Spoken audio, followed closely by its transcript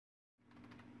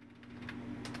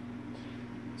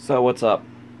So what's up?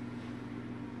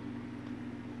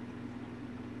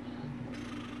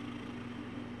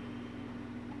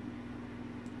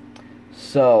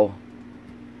 So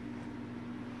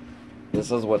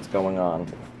this is what's going on.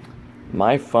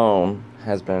 My phone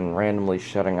has been randomly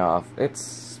shutting off.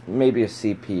 It's maybe a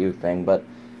CPU thing, but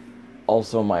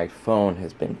also my phone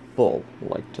has been full,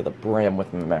 like to the brim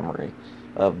with memory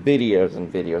of videos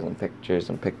and videos and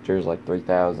pictures, like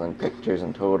 3,000 pictures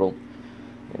in total,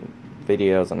 and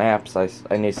videos and apps.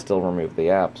 I need to still remove the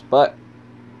apps, but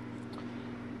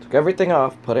took everything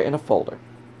off, put it in a folder,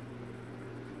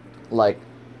 like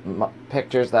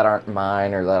pictures that aren't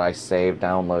mine or that I saved,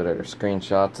 downloaded, or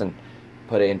screenshots, and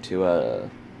put it into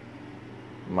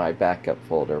my backup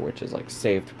folder, which is like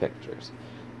saved pictures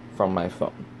from my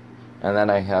phone. And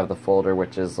then I have the folder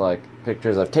which is like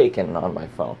pictures I've taken on my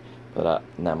phone, put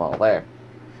them all there.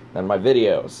 Then my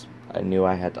videos, I knew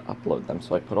I had to upload them,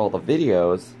 so I put all the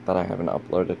videos that I haven't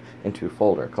uploaded into a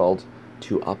folder called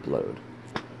To Upload.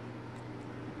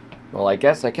 Well, I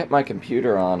guess I kept my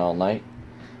computer on all night,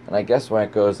 and I guess when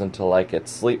it goes into like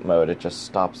its sleep mode, it just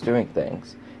stops doing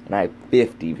things. And I have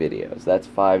 50 videos. That's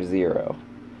 50.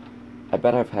 I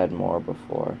bet I've had more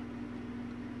before.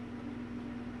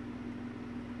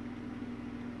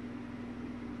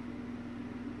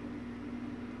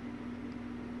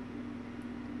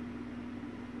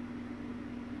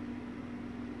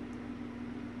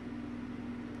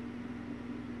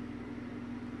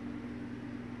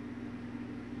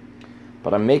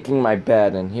 But I'm making my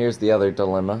bed, and here's the other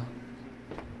dilemma.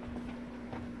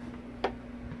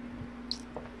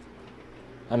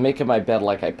 I'm making my bed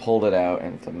like I pulled it out,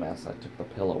 and it's a mess. I took the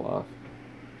pillow off.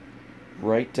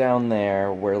 Right down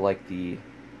there where like the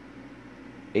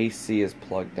AC is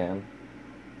plugged in,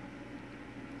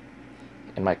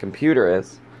 and my computer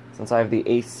is, since I have the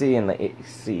AC and the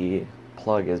AC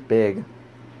plug is big.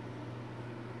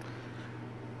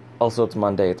 Also, it's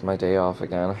Monday, it's my day off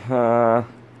again.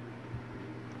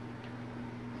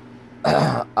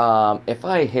 If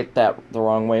I hit that the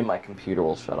wrong way, my computer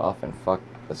will shut off and fuck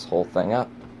this whole thing up.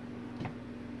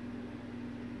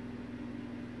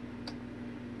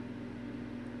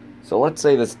 So let's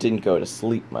say this didn't go to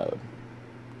sleep mode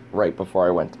right before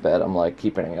I went to bed. I'm like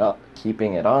keeping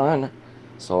it on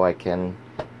so I can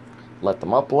let them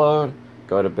upload,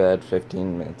 go to bed.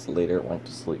 15 minutes later it went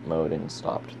to sleep mode and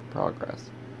stopped the progress.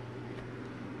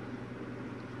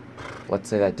 Let's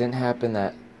say that didn't happen,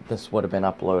 that this would have been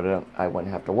uploaded, I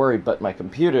wouldn't have to worry, but my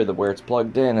computer, where it's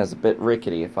plugged in, is a bit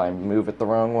rickety. If I move it the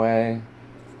wrong way,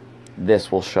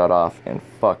 this will shut off and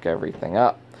fuck everything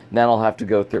up. Then I'll have to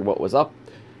go through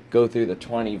go through the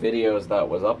 20 videos that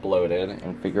was uploaded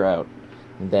and figure out,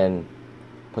 and then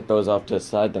put those off to the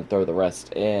side, then throw the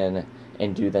rest in,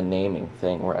 and do the naming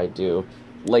thing where I do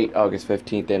late August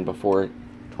 15th and before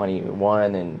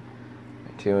 21 and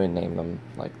 2 and name them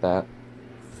like that.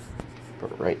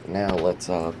 But right now, let's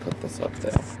put this up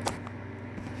there.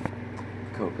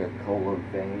 Coca-Cola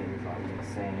veins, I'm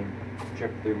insane.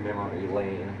 Trip through memory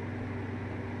lane.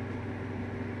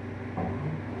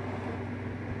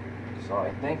 So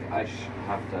I think I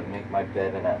have to make my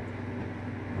bed in a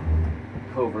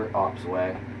covert ops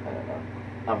way. I don't know.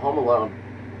 I'm home alone.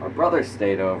 My brother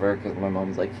stayed over because my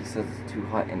mom's like, he says it's too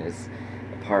hot in his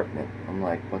apartment. I'm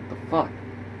like, what the fuck?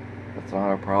 That's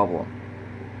not a problem.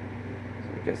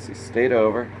 I guess he stayed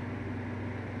over.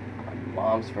 My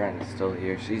mom's friend is still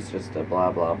here. She's just a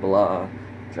blah blah blah,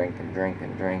 drinking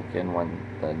when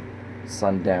the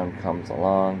sundown comes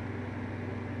along.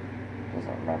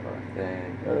 Doesn't remember a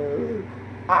thing.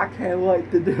 I can't wait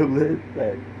to do this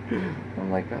thing. I'm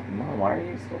like, oh, Mom, why are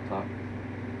you still talking?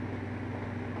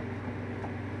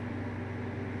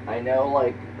 I know,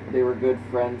 like, they were good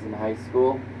friends in high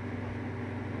school,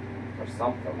 or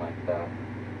something like that.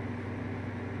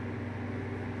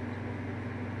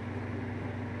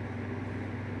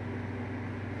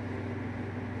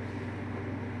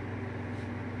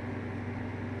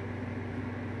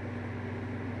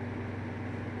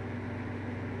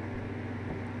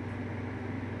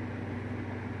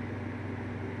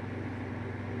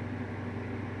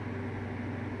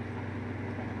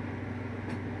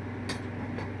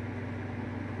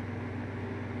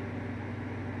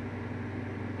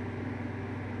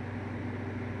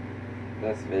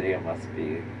 This video must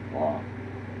be long.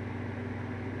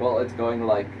 Well, it's going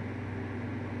like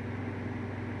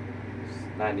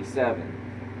 97,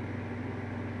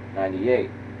 98,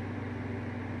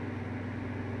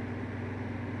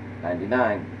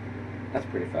 99. That's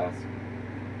pretty fast.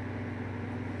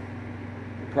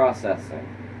 Processing.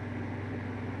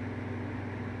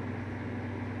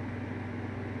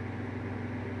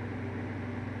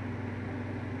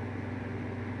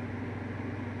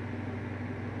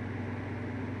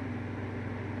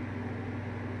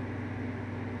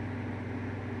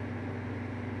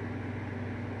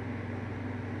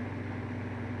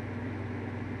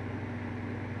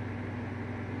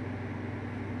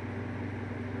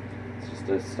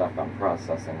 most of the stuff I'm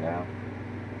processing now.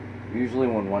 Usually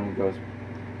when one goes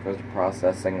to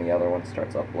processing, the other one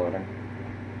starts uploading.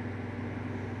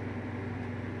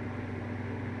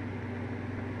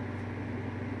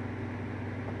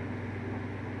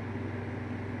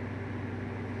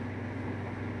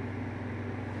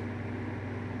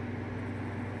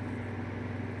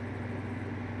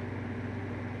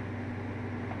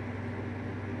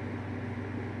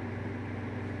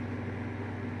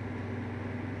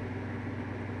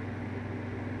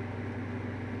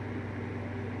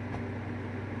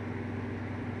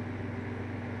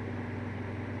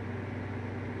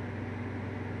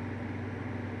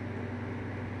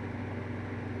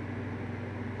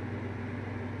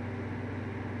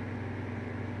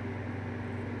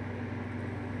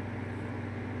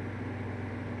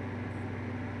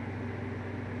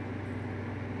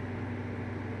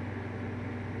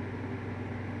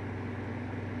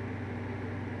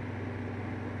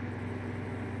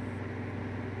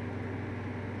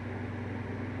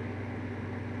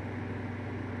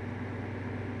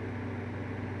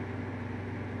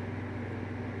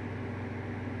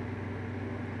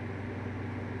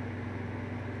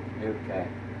 Okay.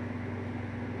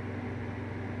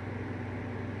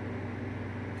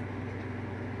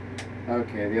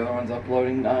 Okay, the other one's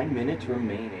uploading. 9 minutes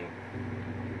remaining.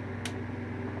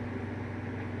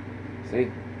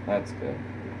 See? That's good.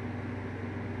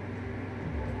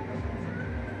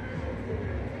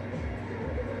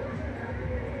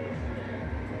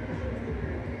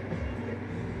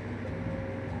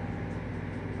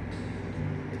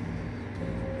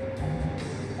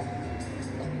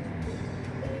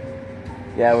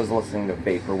 Yeah, I was listening to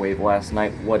Vaporwave last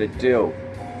night. What'd it do?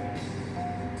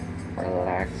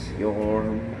 Relax your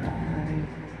mind.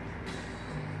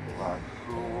 Relax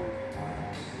your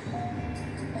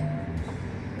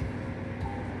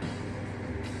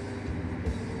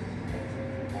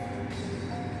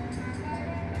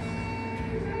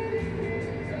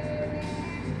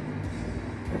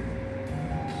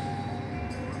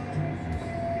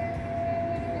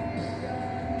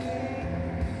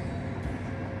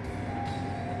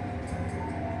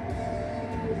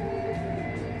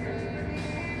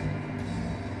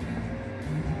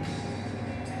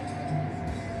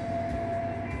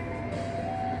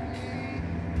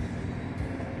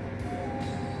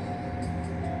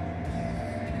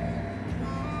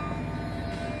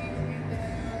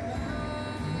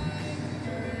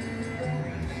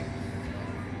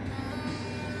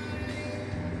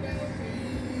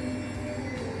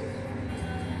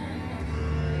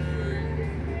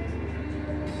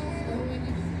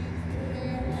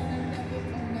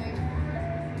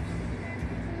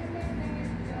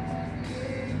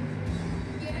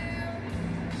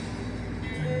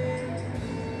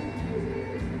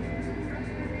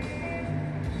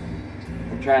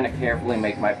I'm trying to carefully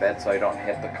make my bed so I don't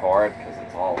hit the card because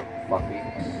it's all fluffy.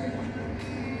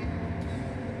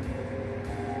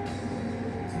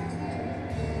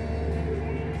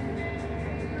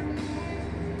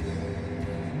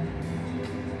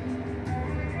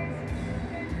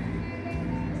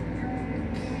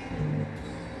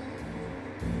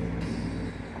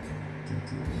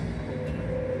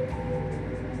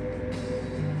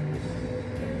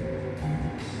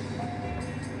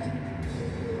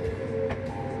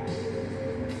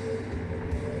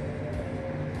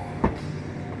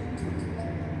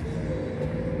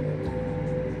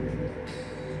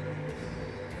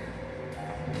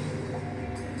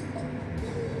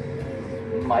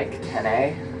 Mike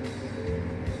 10A.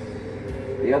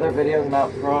 The other video's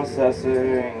not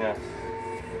processing.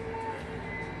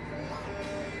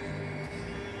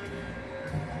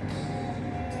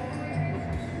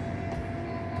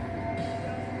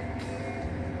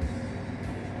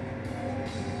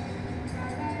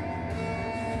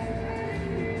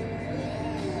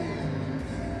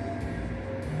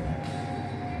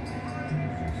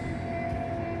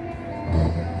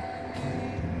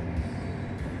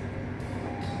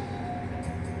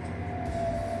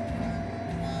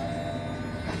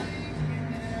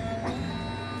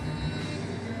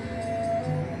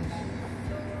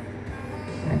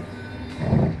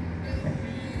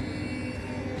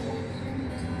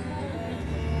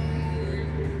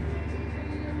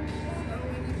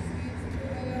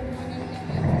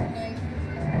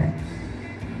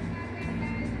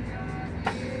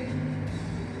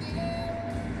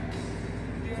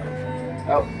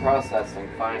 Oh, processing,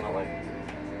 finally.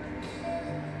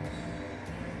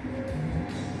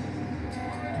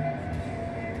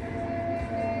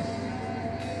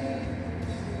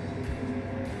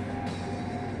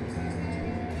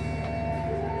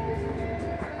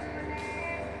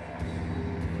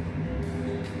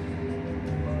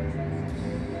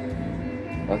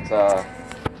 Let's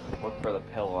look for the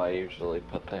pillow I usually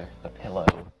put there. The pillow.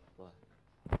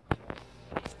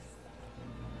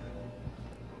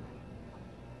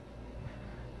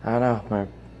 I don't know,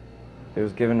 it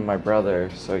was given to my brother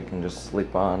so he can just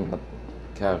sleep on the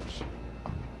couch.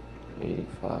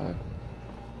 85.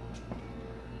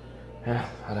 Yeah,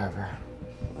 whatever.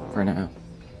 For now.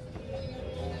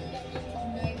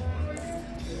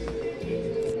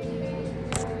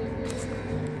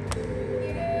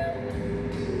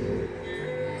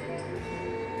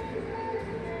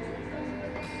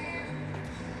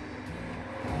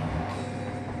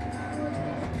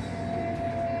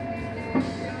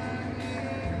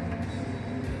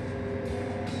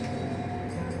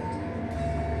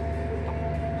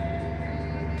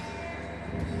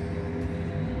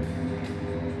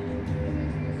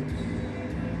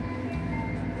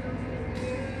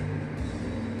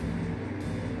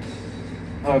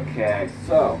 Okay,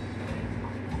 so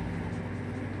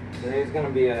today's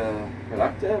gonna be a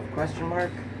productive question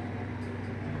mark.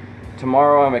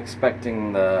 Tomorrow I'm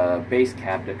expecting the bass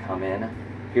cab to come in.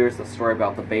 Here's the story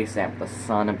about the bass amp, the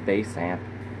son of bass amp.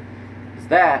 Is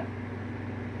that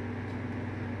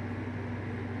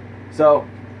so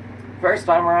first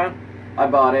time around I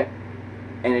bought it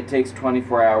and it takes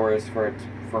 24 hours for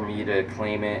me to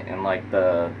claim it and like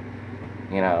the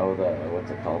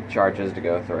what's it called, charges to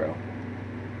go through.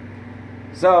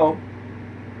 So,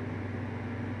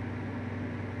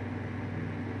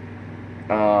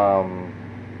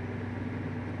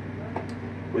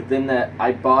 within that,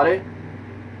 I bought it,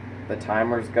 the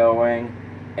timer's going,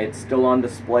 it's still on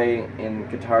display in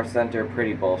Guitar Center,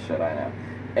 pretty bullshit, I know.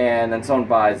 And then someone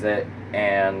buys it,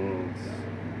 and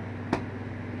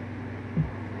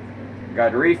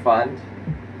got a refund,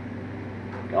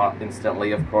 not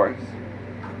instantly, of course.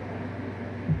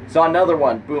 Saw another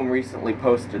one, boom, recently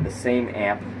posted the same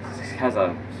amp. It has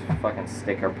a fucking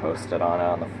sticker posted on it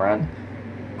on the front.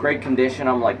 Great condition,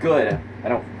 I'm like, good, I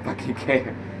don't fucking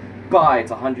care. Buy, it's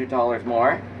 $100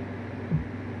 more.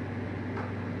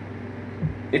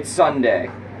 It's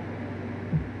Sunday.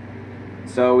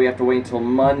 So we have to wait until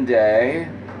Monday.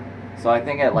 So I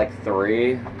think at like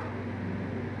 3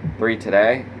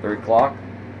 today, 3 o'clock.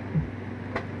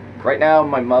 Right now,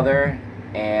 my mother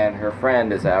and her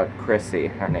friend is out, Chrissy,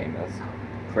 her name is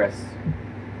Chris.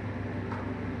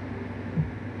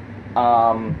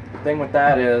 Thing with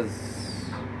that is,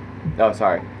 oh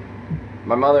sorry,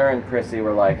 my mother and Chrissy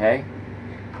were like, hey,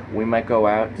 we might go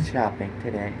out shopping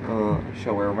today,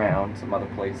 show her around some other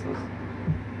places.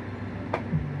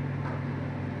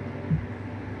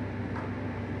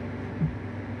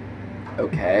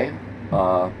 Okay,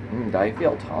 do I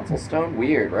feel tonsil stone?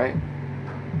 Weird, right?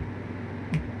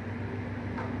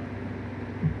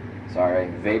 Sorry,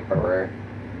 vape-error.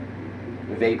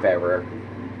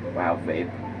 Wow,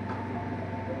 vape.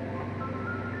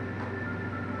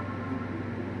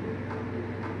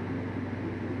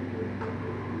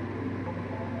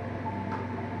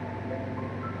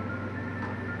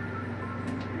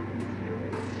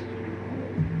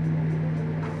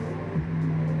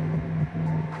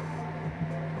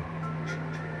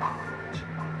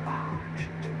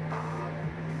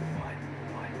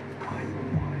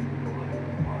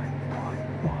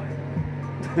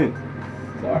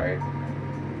 Sorry.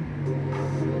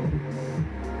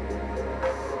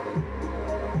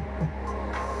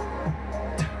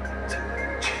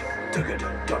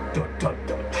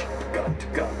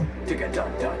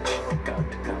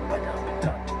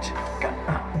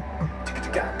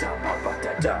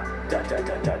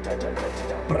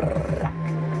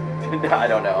 I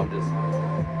don't know, I'm just...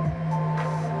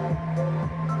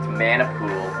 It's Mana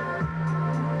Pool.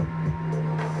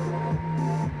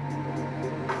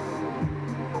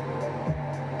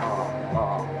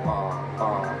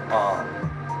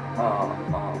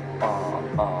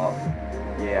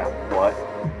 Yeah, what?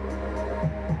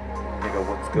 Nigga,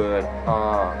 what's good?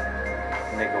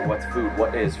 Nigga, what's food?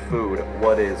 What is food?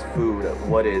 What is food?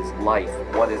 What is life?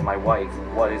 What is my wife?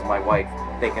 What is my wife?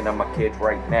 Thinking of my kids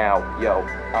right now. Yo,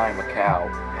 I'm a cow.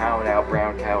 How now,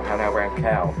 brown cow? How now, brown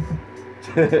cow?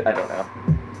 I don't know.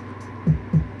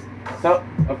 So,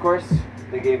 of course,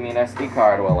 they gave me an SD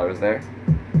card while I was there.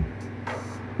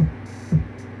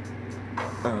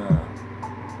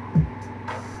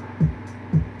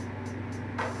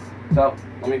 So,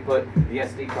 let me put the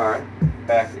SD card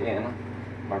back in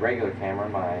my regular camera,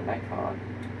 my Nikon.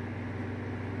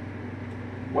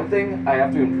 One thing I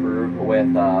have to improve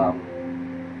with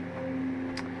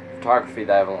photography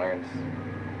that I haven't learned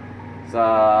is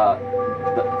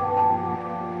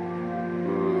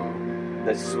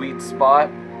the sweet spot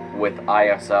with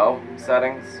ISO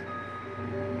settings.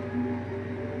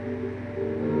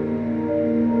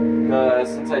 Because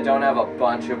since I don't have a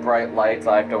bunch of bright lights,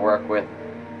 I have to work with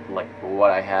like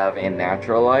what I have in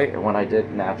natural light. And when I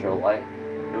did natural light,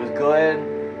 it was good.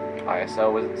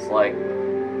 ISO was like,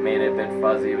 made it a bit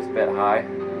fuzzy, it was a bit high.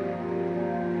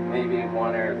 Maybe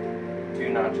 1 or 2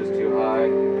 notches too high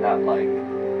at like,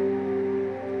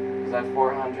 was that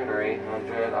 400 or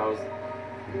 800?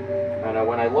 I know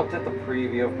when I looked at the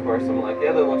preview, of course, I'm like,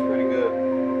 yeah, that looks pretty good.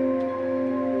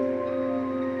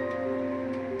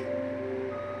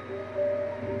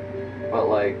 But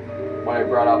like, when I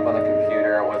brought up on the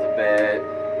computer, it was a bit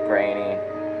grainy.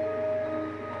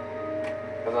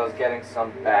 Because I was getting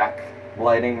some back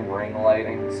lighting, ring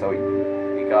lighting, so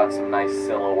you got some nice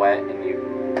silhouette,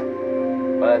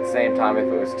 but at the same time, if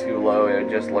it was too low, it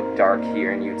would just look dark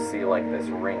here, and you'd see like this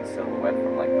ring silhouette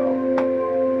from like the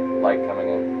light coming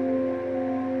in.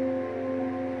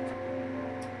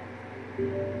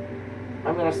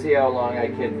 I'm gonna see how long I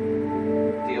can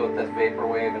deal with this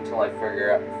vaporwave until I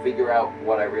figure out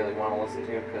what I really want to listen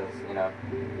to, because you know,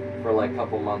 for like a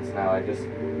couple months now, I just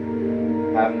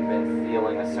haven't been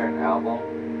feeling a certain album.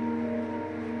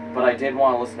 But I did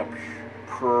want to listen to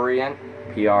Prurient,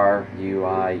 P-R-U-I-E-N-T,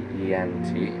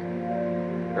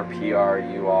 or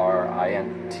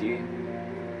P-R-U-R-I-N-T,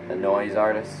 the Noise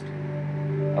artist.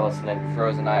 I listened to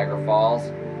Frozen Niagara Falls.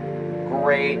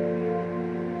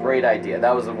 Great idea.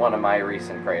 That was one of my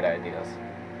recent great ideas.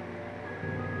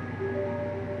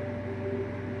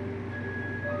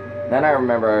 Then I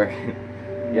remember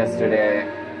yesterday,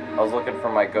 I was looking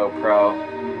for my GoPro.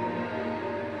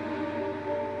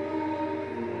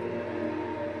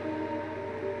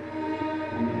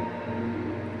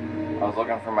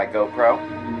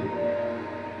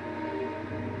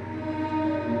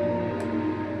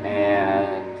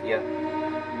 And yeah,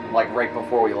 like right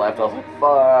before we left, I was like,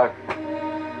 fuck.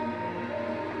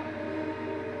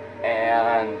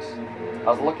 And I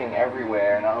was looking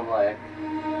everywhere, and I was like,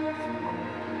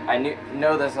 I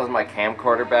know this was my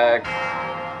camcorder bag.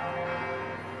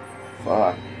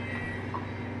 Fuck.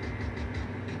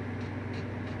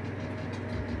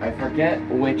 I forget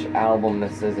which album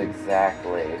this is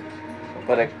exactly,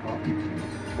 but it,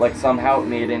 like, somehow it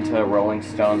made into Rolling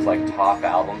Stone's like top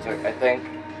albums, I think.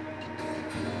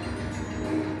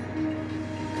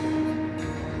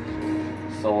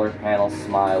 Solar Panel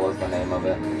Smile is the name of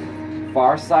it.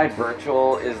 Far Side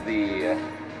Virtual is the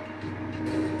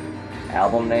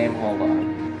album name. Hold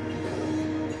on.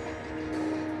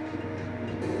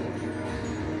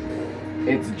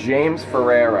 It's James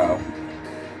Ferrero.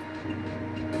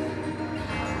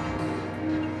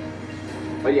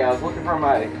 But yeah, I was looking for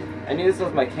I knew this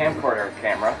was my camcorder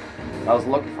camera. I was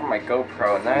looking for my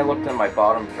GoPro, and then I looked in my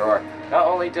bottom drawer. Not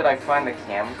only did I find the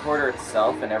camcorder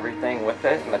itself and everything with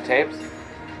it, and the tapes,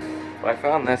 but I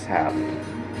found this half.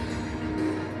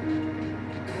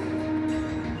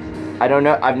 I don't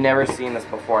know, I've never seen this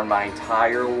before in my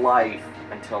entire life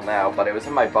until now, but it was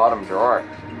in my bottom drawer.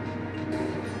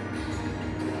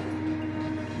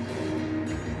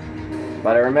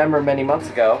 But I remember many months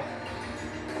ago,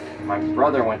 my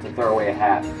brother went to throw away a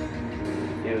hat.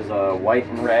 It was a white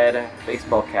and red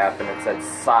baseball cap, and it said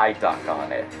Psyduck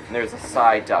on it. And there's a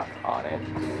Psyduck on it,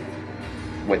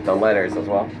 with the letters as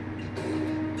well.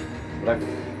 But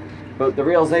the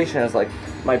realization is, like,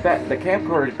 the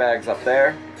camcorder bag's up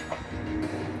there,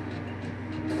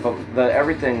 but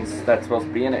everything that's supposed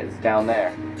to be in it is down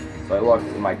there. So I looked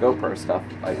at my GoPro stuff.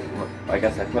 I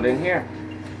guess I put it in here.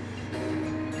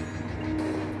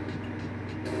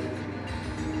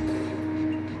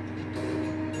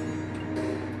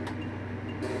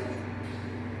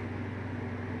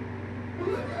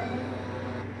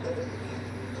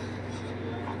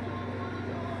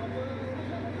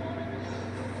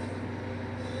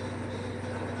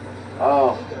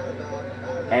 Oh,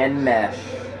 N-Mesh,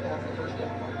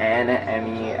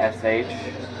 N-M-E-S-H,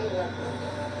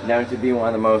 known to be one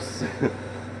of the most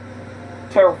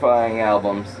terrifying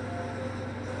albums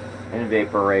in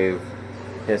Vaporwave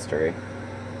history.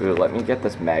 Ooh, let me get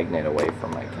this magnet away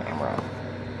from my camera.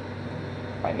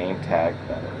 My name tag,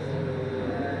 that is.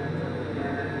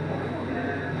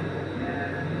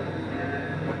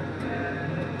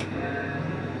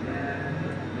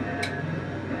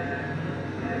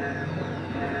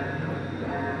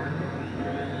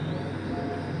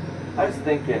 I was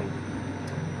thinking,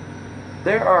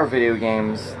 there are video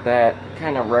games that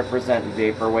kind of represent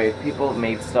Vaporwave. People have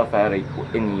made stuff out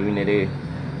in Unity.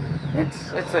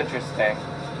 It's interesting.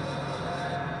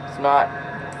 It's not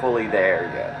fully there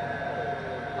yet.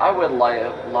 I would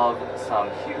love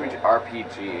some huge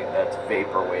RPG that's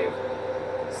Vaporwave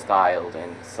styled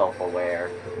and self-aware.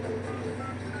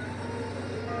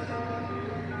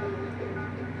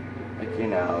 Like, you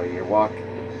know, you're walking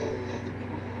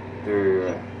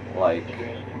through, like,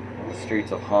 the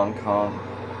streets of Hong Kong.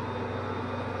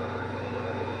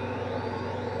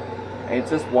 And it's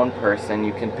just one person.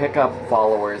 You can pick up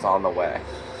followers on the way.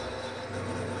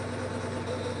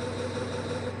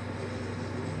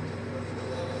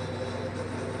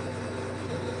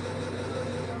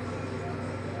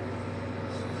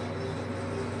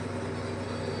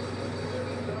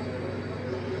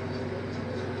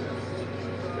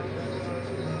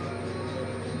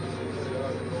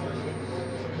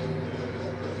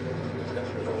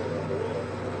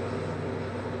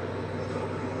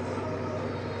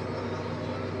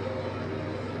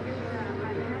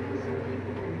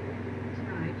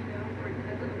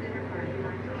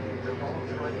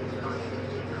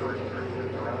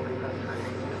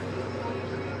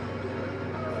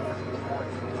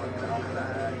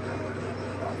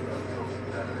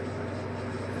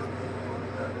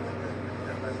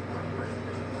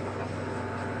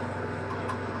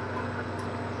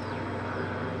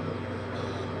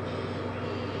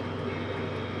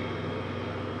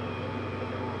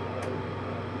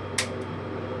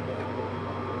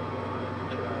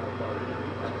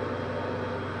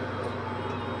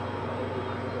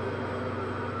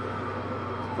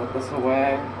 Put this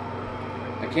away.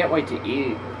 I can't wait to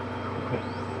eat.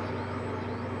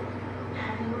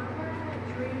 Have you ever had a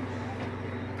dream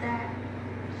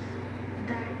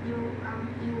that you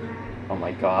had? Oh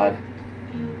my god.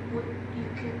 You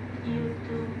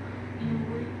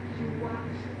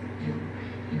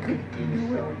could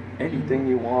do Anything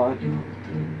you want. you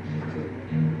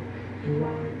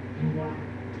wanted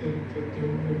to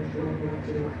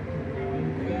do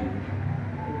anything.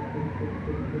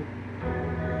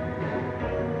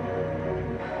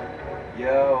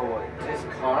 Yo,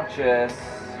 Disconscious.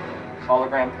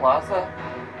 Hologram Plaza?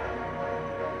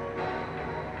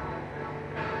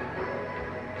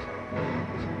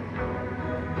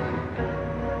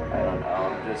 I don't know,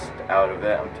 I'm just out of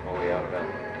it. I'm totally out of it.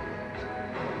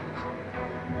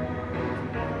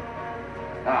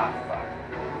 Ah, fuck.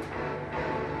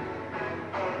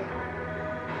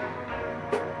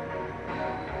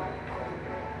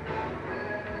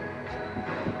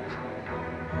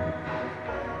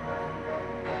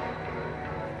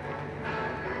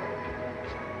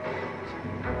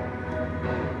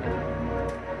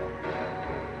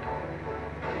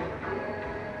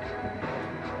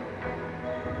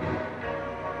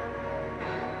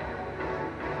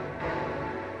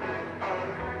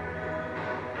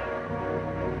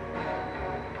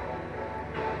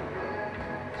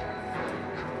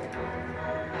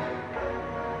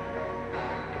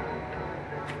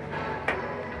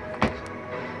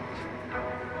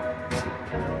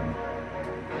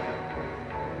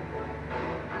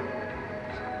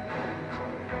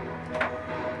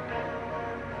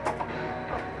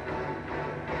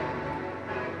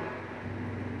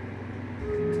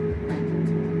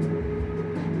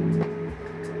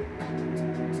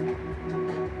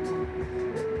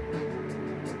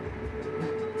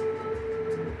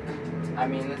 I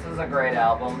mean, this is a great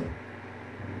album.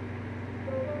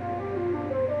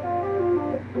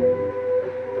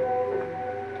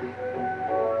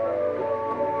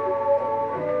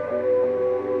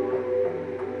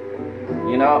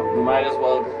 You know, might as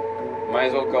well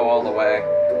go all the way.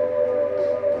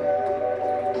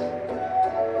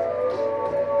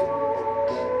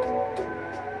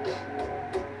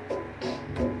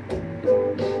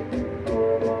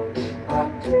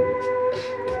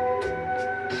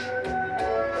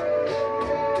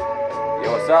 Yo,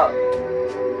 what's up?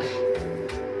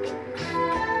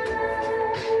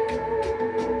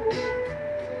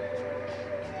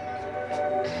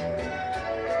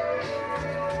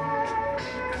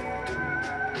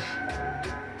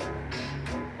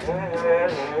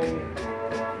 Hey,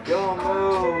 yo,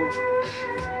 move.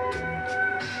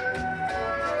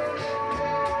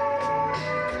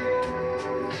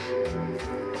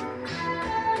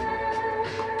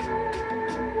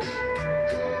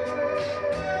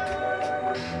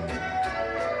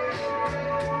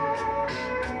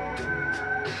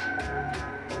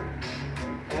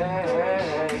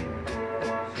 Hey,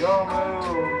 yo,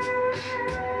 move.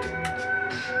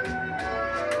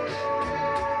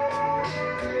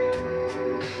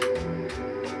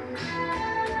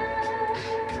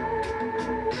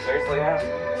 Seriously, yeah?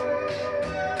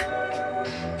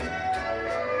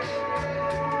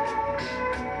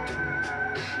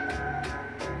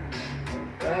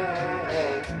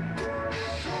 Hey.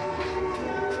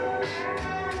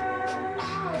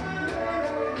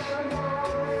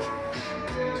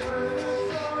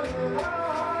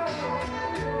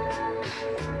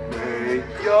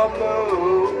 Make your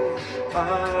move,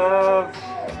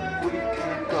 we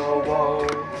can go on.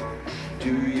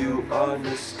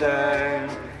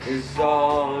 understand it's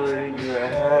all in your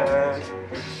head.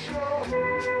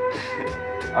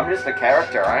 I'm just a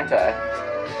character, aren't I?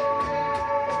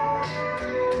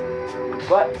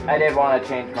 But I did want to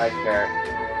change my shirt.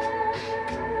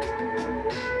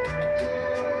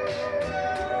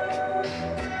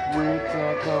 We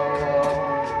can't go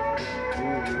on.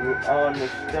 You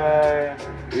understand?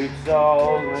 It's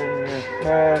all in your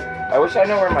head. I wish I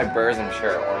knew where my Burzum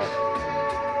shirt went.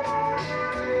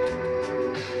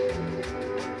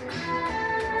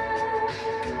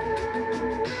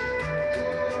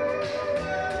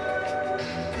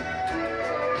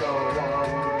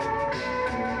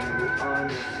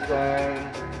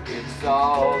 It's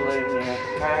all in your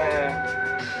head.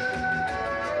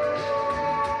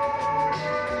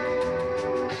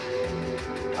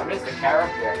 I'm just a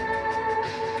character.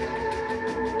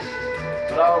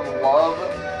 But I'd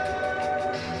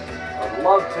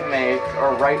love to make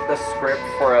or write the script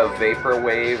for a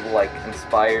vaporwave like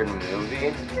inspired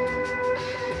movie.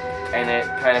 And it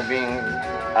kind of being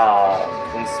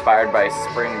inspired by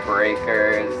Spring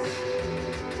Breakers.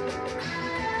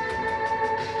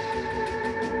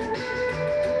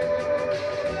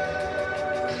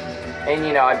 And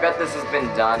you know, I bet this has been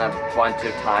done a bunch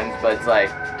of times, but it's like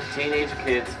teenage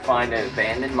kids find an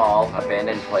abandoned mall,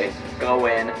 abandoned place, go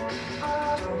in,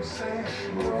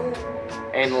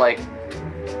 and like,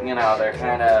 you know, they're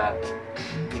kind of,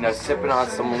 you know, sipping on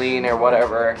some lean or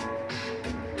whatever.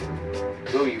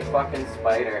 Ooh, you fucking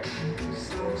spider.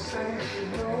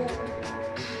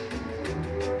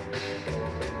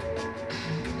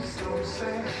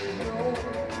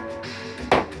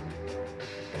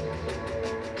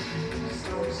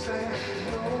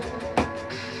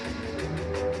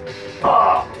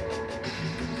 Ah!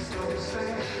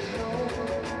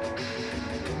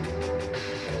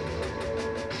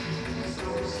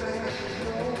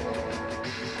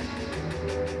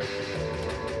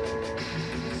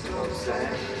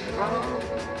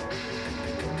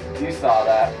 You saw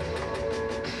that.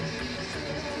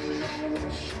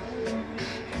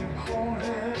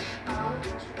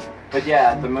 But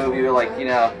yeah, the movie, like, you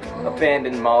know,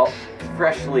 abandoned mall,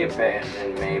 freshly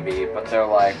abandoned maybe, but they're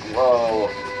like, whoa.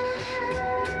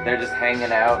 They're just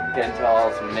hanging out, getting to all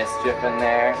this mischief in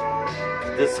there,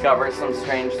 discover some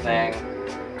strange thing,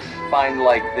 find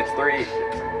like the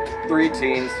three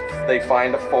teens, they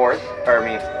find the fourth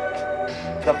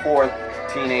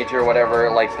teenager, whatever,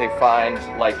 like they find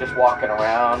like just walking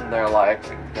around, they're like,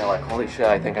 holy shit,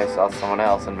 I think I saw someone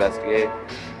else, investigate.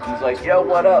 He's like, yo,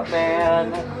 what up,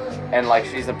 man? And like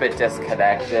she's a bit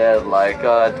disconnected, like,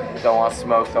 don't want to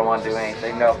smoke, don't want to do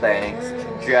anything, no thanks.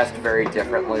 Dressed very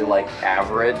differently, like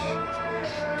average.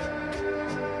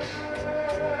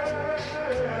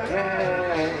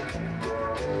 Yay!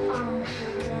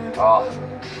 Oh.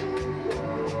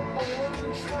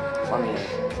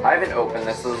 I haven't opened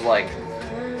this. This is like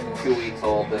 2 weeks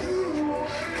old, this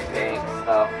pink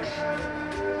stuff.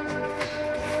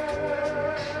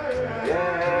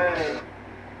 Yay!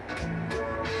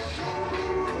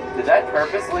 Did that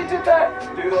purposely do that?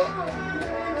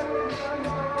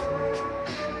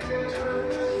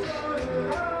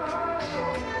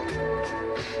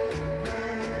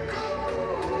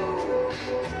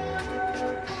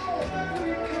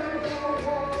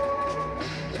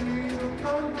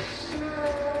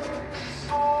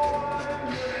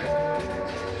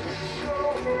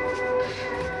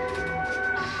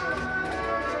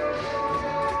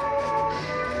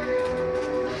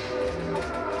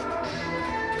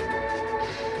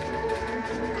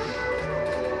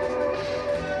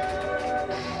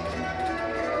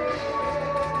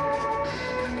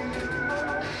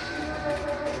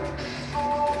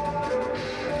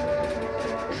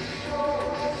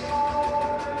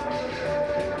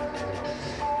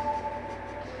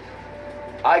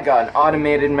 I got an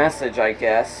automated message, I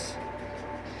guess.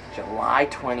 July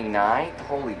 29th?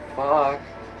 Holy fuck.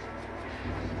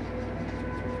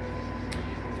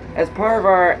 As part of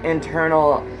our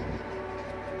internal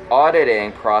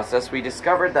auditing process, we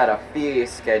discovered that a fee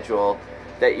schedule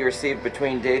that you received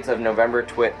between dates of November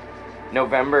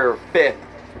 5th,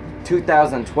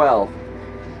 2012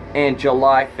 and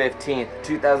July 15th,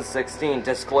 2016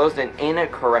 disclosed an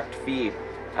incorrect fee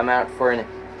amount for an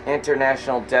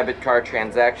international debit card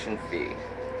transaction fee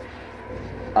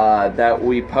that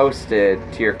we posted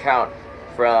to your account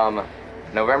from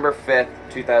November 5th,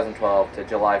 2012 to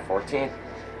July 14th,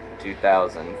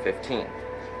 2015.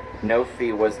 No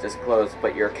fee was disclosed,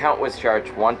 but your account was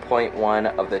charged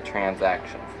 1.1 of the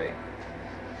transaction fee.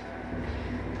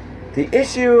 The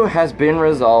issue has been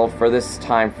resolved for this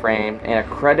time frame, and a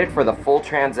credit for the full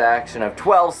transaction of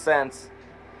 12 cents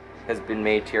has been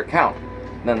made to your account.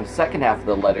 Then the second half of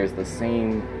the letter is the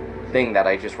same thing that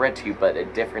I just read to you, but a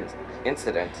different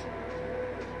incident.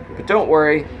 But don't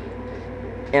worry,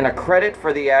 and a credit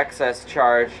for the access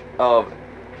charge of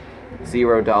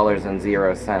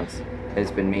 $0.00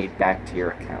 has been made back to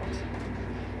your account.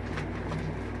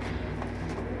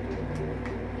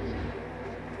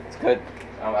 It's good.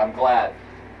 I'm glad.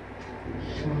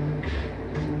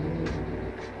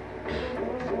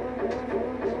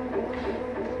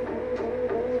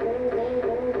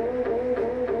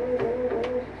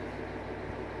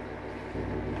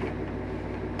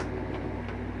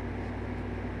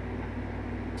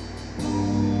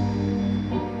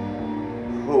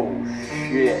 Oh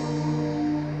shit.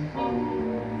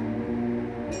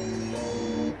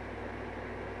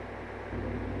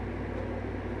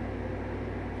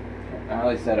 I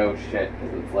only said oh shit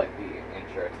because it's like the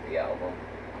intro to the album.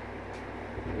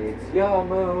 It's your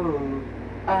move,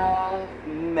 I've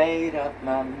made up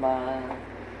my mind.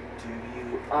 Do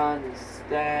you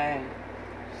understand?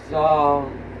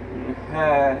 So,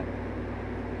 hey.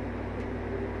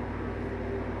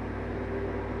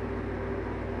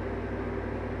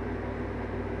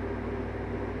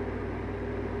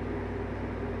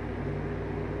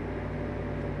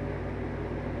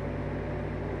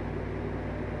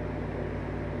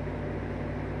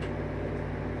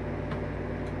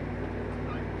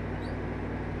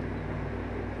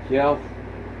 Yo.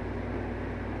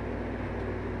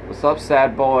 What's up,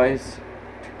 sad boys?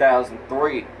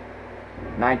 2003.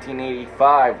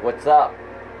 1985. What's up?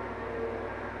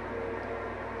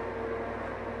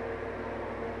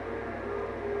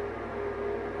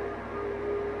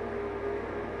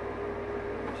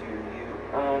 Do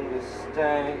you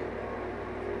understand?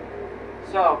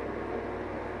 So,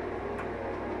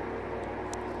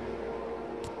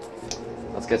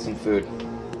 let's get some food.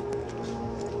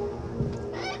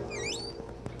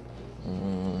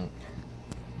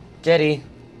 Getty.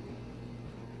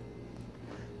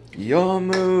 Your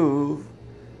move.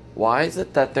 Why is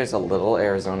it that there's a little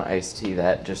Arizona iced tea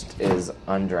that just is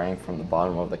undrank from the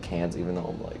bottom of the cans, even though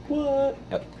I'm like, what?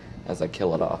 Yep. As I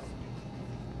kill it off.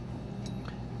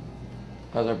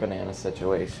 How's our banana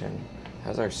situation?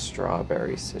 How's our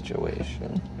strawberry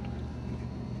situation?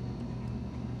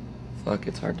 Fuck,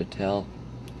 it's hard to tell.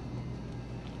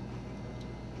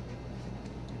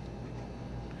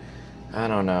 I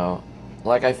don't know.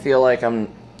 Like, I feel like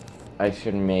I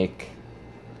should make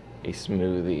a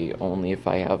smoothie only if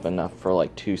I have enough for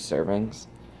like 2 servings.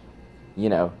 You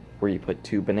know, where you put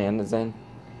 2 bananas in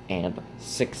and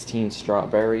 16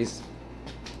 strawberries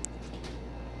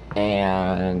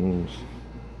and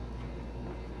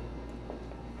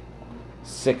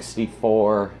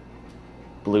 64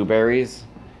 blueberries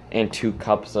and 2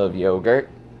 cups of yogurt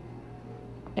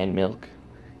and milk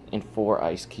and 4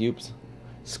 ice cubes.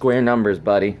 Square numbers,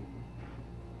 buddy.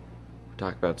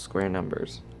 Talk about square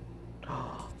numbers.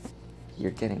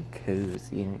 You're getting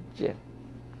cozy, aren't you?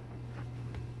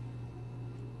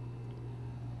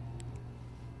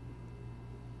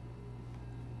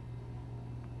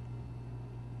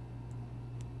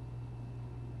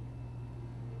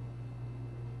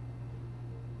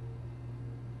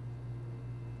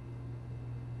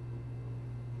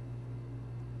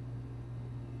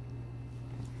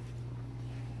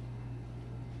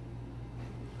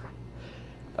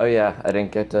 Oh yeah, I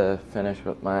didn't get to finish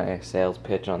with my sales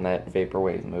pitch on that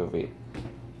Vaporwave movie.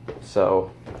 So,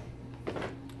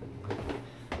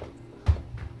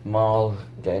 mall,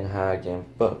 getting high, getting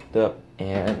fucked up,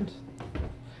 and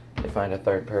they find a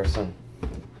third person.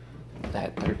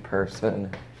 That third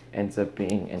person ends up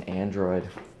being an android.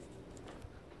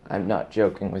 I'm not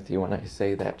joking with you when I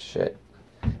say that shit.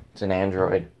 It's an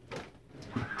android.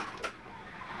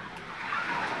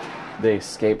 They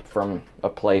escaped from a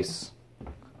place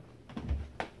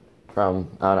from,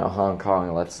 I don't know, Hong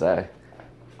Kong, let's say.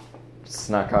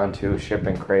 Snuck onto a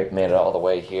shipping crate, made it all the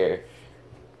way here.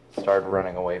 Started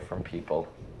running away from people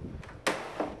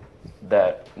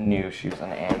that knew she was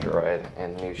an android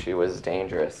and knew she was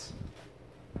dangerous.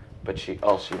 But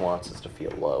all she wants is to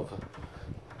feel love.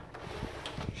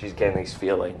 She's getting these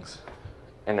feelings.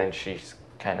 And then she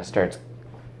kind of starts,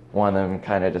 one of them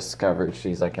kind of discovers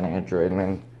she's like an android, and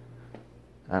then,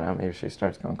 I don't know, maybe she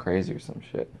starts going crazy or some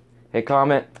shit. Hey,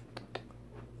 Comet.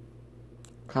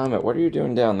 Comet, what are you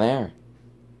doing down there?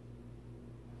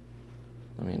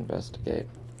 Let me investigate.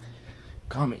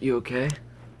 Comet, you okay?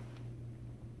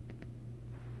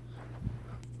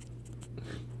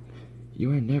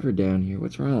 You are never down here.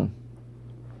 What's wrong?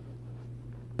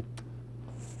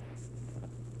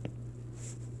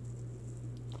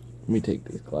 Let me take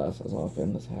these glasses off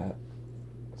and this hat.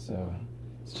 So,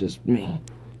 it's just me.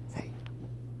 Hey.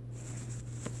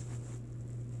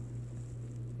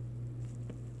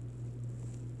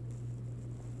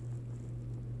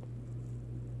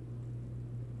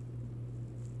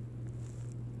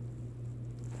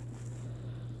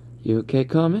 You okay,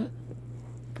 Comet?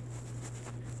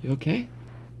 You okay?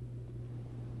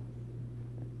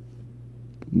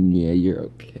 Yeah, you're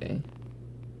okay.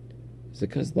 Is it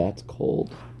because that's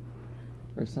cold?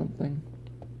 Or something?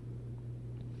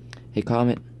 Hey,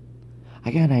 Comet.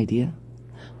 I got an idea.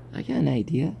 I got an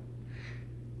idea.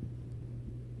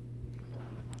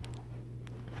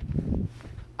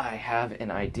 I have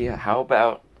an idea. How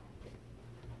about...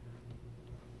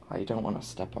 I don't want to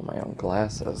step on my own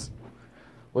glasses.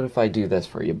 What if I do this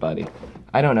for you, buddy?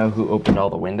 I don't know who opened all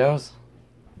the windows.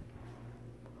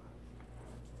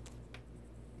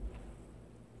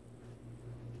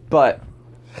 But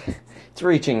it's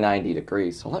reaching 90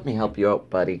 degrees, so let me help you out,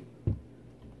 buddy.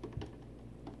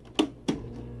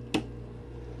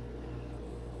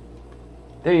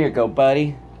 There you go,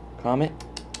 buddy. Comet.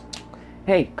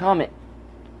 Hey, Comet.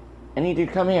 I need you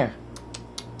to come here.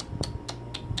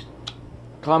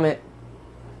 Comet.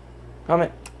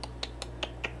 Comet.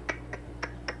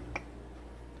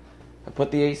 I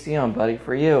put the AC on, buddy,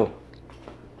 for you.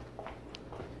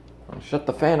 I'll shut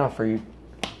the fan off for you.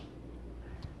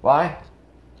 Why?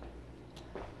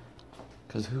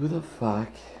 Because who the fuck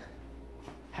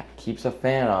keeps a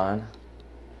fan on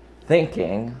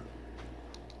thinking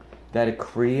that it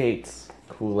creates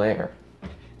cool air?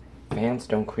 Fans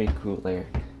don't create cool air.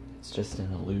 It's just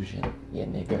an illusion, you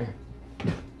nigger.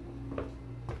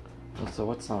 So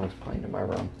what song is playing in my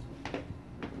room?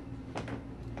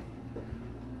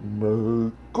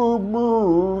 Make a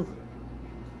move.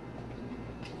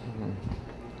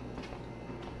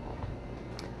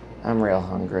 I'm real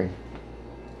hungry.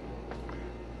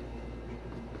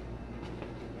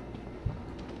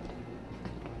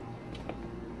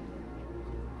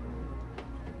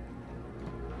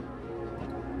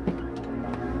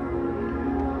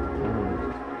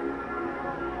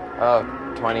 Oh,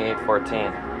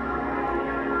 2814.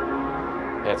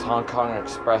 It's Hong Kong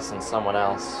Express and someone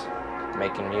else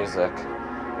making music.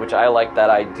 Which I like that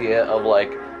idea of,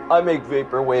 like, I make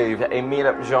vaporwave, a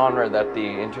made-up genre that the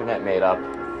internet made up.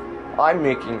 I'm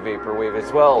making vaporwave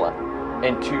as well.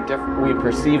 We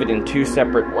perceive it in two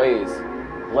separate ways.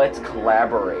 Let's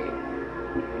collaborate.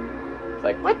 It's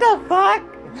like, what the fuck?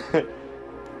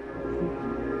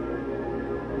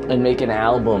 And make an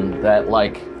album that,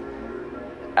 like,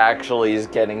 actually is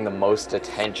getting the most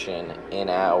attention in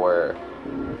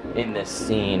this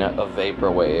scene of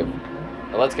vaporwave.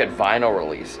 Let's get vinyl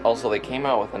release. Also, they came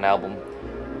out with an album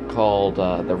called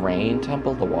The Rain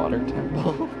Temple, The Water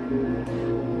Temple.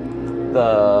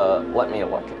 Let me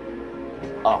look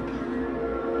it up.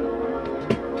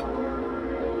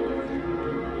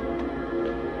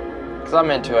 Because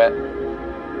I'm into it.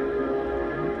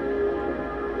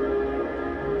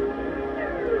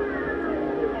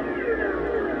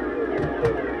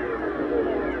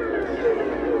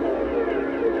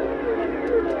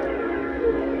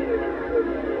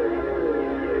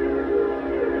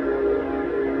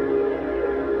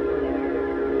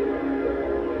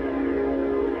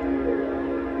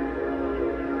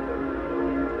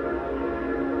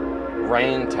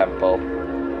 Rain Temple.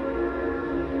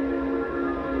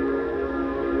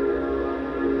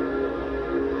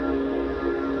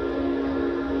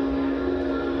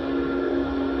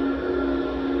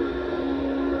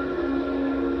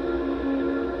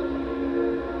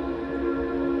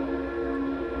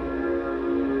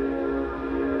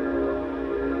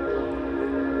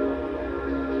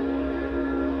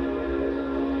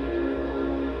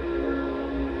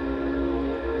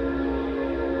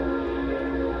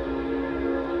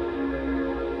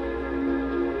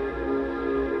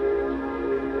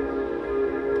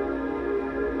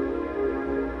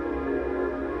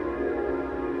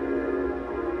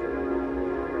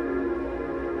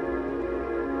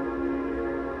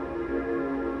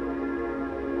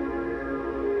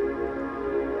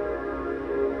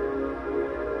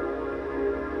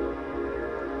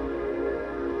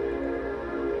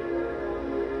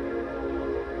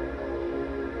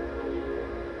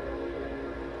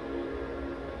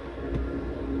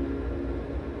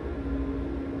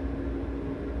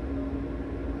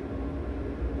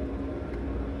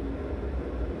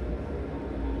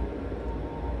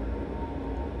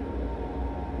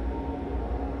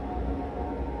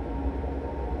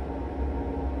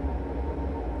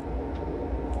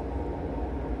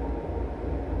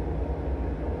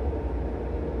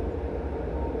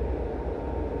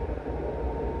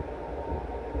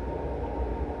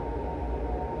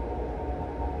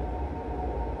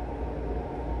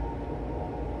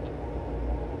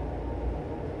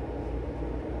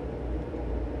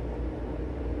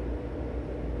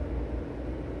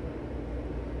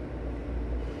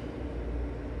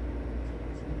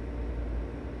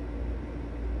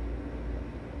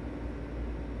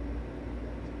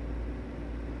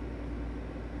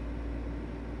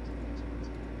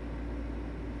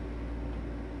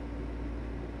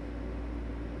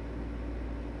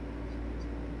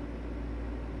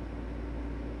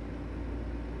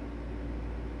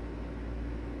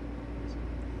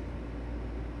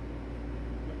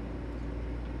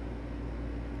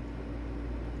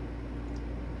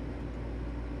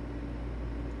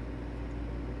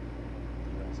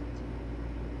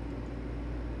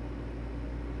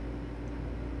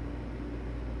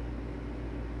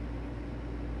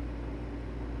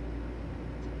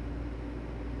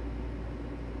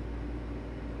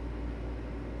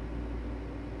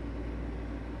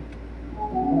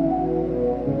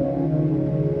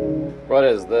 What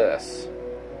is this?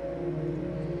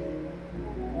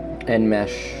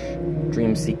 Enmesh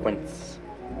dream sequence.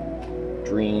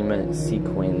 Dream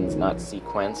sequins, not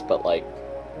sequence, but like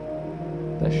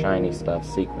the shiny stuff,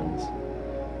 sequins.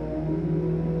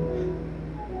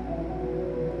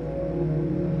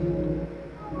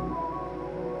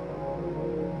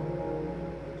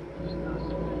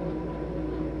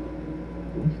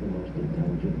 What's the most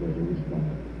intelligent way to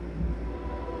respond?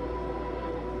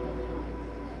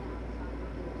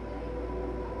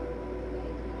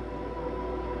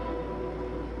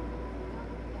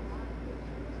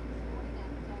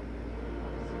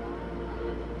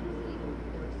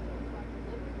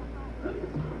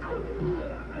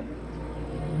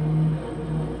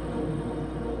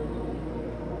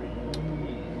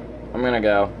 I'm gonna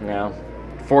go now.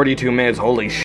 42 minutes, holy shit.